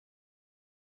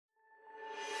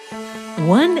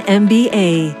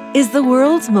OneMBA is the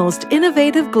world's most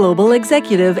innovative global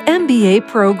executive MBA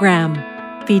program.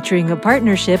 Featuring a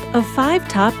partnership of 5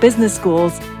 top business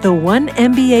schools, the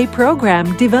OneMBA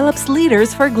program develops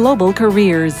leaders for global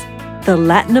careers. The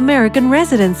Latin American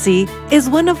Residency is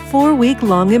one of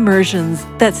 4-week-long immersions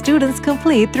that students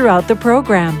complete throughout the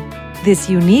program. This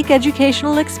unique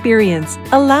educational experience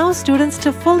allows students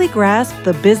to fully grasp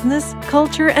the business,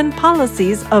 culture, and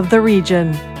policies of the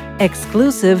region.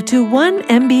 Exclusive to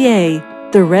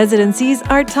OneMBA, the residencies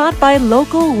are taught by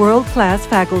local world-class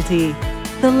faculty.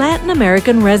 The Latin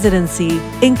American Residency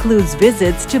includes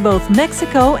visits to both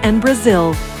Mexico and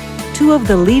Brazil, 2 of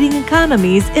the leading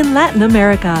economies in Latin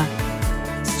America.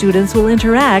 Students will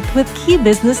interact with key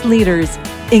business leaders,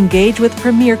 engage with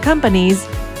premier companies,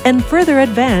 and further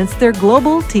advance their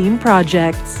global team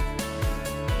projects.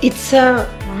 It's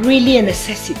really a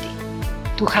necessity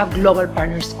to have global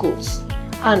partner schools.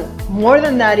 And more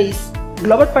than that is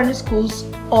global partner schools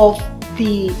of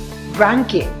the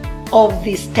ranking, of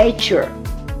the stature.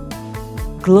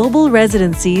 Global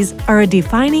residencies are a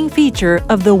defining feature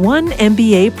of the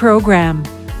OneMBA program.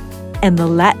 And the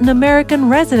Latin American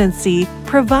Residency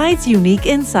provides unique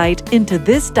insight into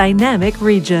this dynamic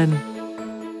region.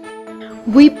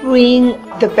 We bring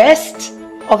the best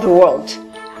of the world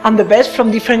and the best from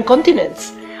different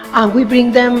continents, and we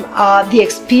bring them the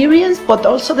experience but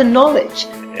also the knowledge.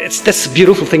 That's the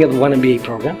beautiful thing of the OneMBA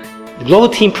program. The Global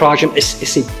Team Project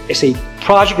is a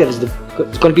project that is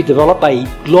going to be developed by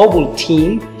a global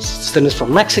team. Students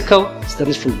from Mexico,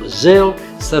 students from Brazil,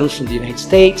 students from the United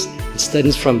States, and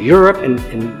students from Europe, and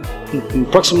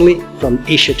approximately from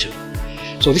Asia too.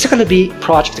 So these are going to be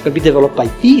projects that are going to be developed by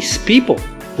these people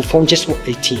who form just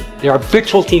a team. There are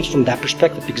virtual teams from that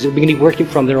perspective because they're going to be working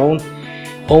from their own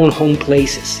home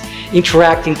places,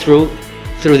 interacting through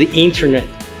the internet.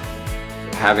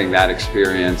 Having that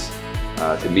experience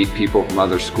to meet people from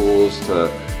other schools, to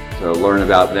learn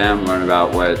about them, learn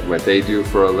about what they do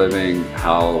for a living,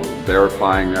 how they're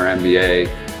applying their MBA,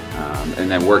 and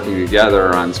then working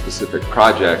together on specific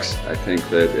projects. I think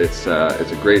that it's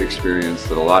a great experience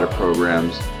that a lot of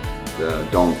programs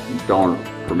don't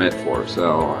permit for.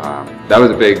 So that was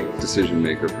a big decision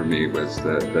maker for me, was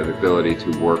the ability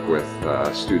to work with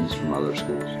students from other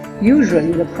schools.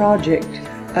 Usually the project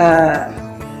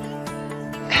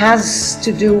has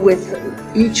to do with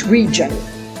each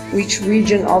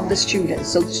region of the students.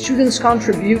 So the students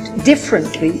contribute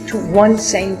differently to one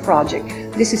same project.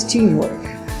 This is teamwork,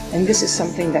 and this is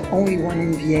something that only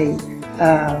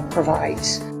OneMBA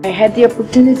provides. I had the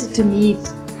opportunity to meet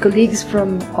colleagues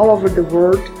from all over the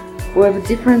world who have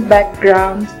different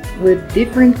backgrounds, with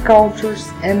different cultures,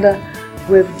 and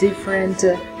with different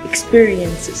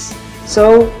experiences.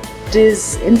 So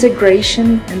this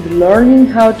integration and learning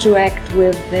how to act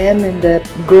with them in the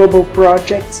global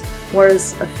projects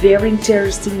was a very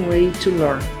interesting way to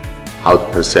learn. How the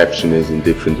perception is in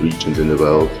different regions in the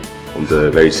world on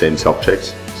the very same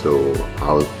subjects. So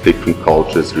how different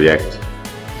cultures react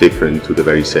different to the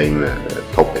very same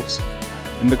topics.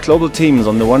 In the global teams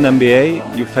on the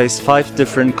OneMBA, you face 5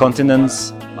 different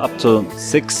continents, up to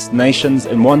 6 nations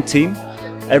in one team.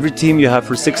 Every team you have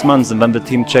for 6 months, and then the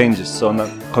team changes. So on a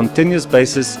continuous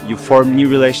basis, you form new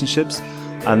relationships,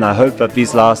 and I hope that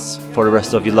these last for the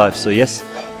rest of your life. So yes,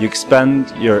 you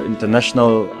expand your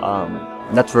international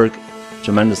network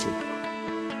tremendously.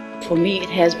 For me, it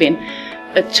has been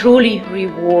a truly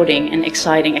rewarding and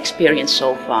exciting experience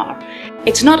so far.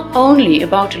 It's not only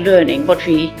about learning what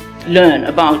we learn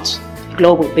about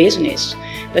global business,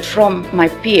 but from my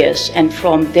peers and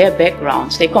from their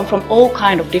backgrounds. They come from all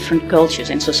kinds of different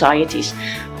cultures and societies.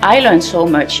 I learned so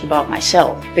much about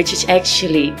myself, which is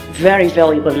actually very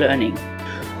valuable learning.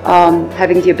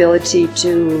 Having the ability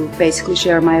to basically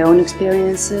share my own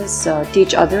experiences,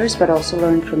 teach others, but also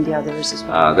learn from the others as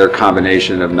well. Their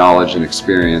combination of knowledge and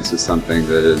experience is something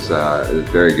that is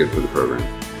very good for the program.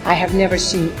 I have never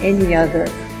seen any other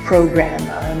program,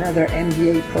 another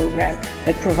MBA program,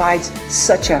 that provides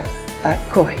such a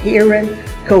coherent,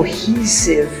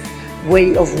 cohesive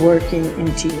way of working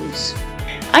in teams.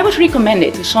 I would recommend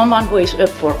it to someone who is up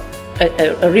for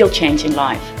a real change in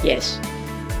life, yes.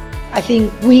 I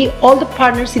think all the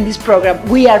partners in this program,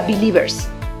 we are believers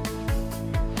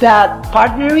that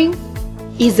partnering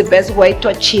is the best way to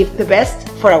achieve the best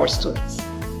for our students.